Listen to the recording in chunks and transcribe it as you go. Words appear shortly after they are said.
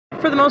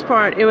For the most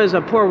part, it was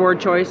a poor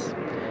word choice.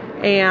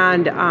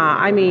 And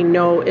I mean,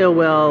 no ill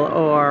will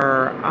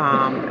or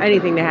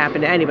anything to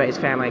happen to anybody's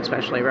family,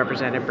 especially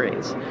Representative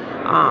Breen's.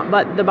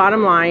 But the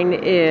bottom line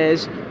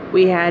is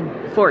we had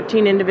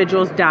 14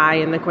 individuals die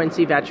in the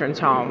Quincy Veterans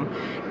Home,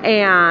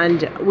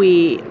 and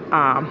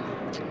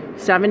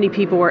 70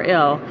 people were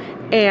ill.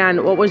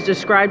 And what was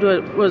described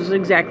was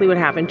exactly what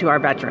happened to our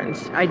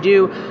veterans. I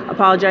do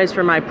apologize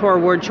for my poor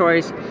word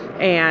choice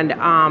and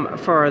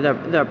for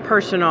the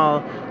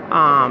personal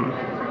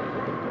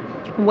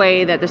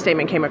way that the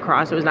statement came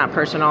across. It was not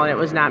personal, and it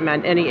was not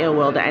meant any ill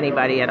will to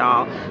anybody at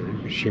all.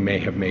 She may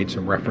have made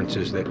some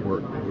references that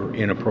were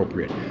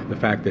inappropriate. The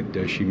fact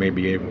that she may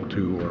be able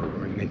to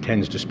or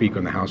intends to speak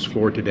on the House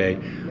floor today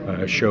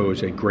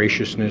shows a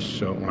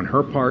graciousness on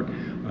her part,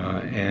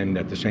 and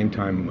at the same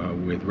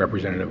time with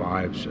Representative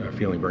Ives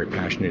feeling very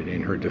passionate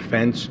in her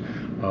defense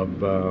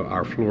of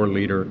our floor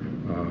leader.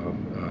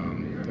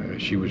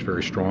 She was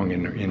very strong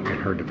in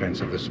her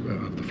defense of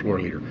the floor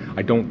leader.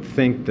 I don't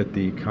think that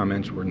the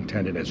comments were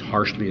intended as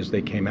harshly as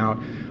they came out,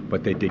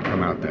 but they did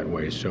come out that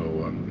way. So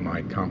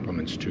my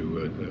compliments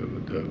to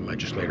the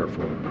legislator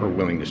for her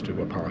willingness to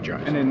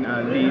apologize. And then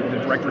the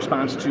direct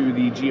response to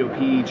the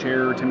GOP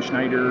chair, Tim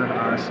Schneider,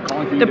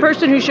 calling for you. The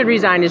person who should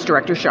resign is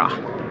Director Shaw.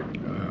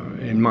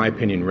 In my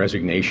opinion,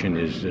 resignation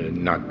is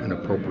not an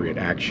appropriate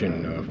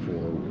action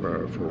for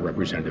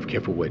Representative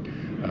Kifowit.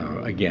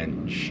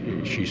 Again,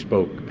 she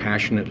spoke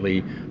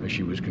passionately.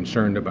 She was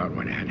concerned about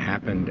what had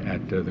happened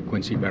at the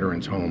Quincy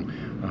Veterans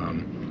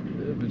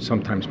Home.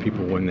 Sometimes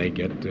people, when they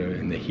get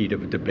in the heat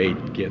of a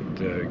debate, get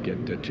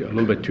a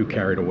little bit too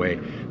carried away.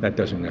 That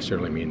doesn't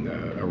necessarily mean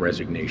a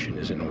resignation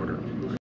is in order.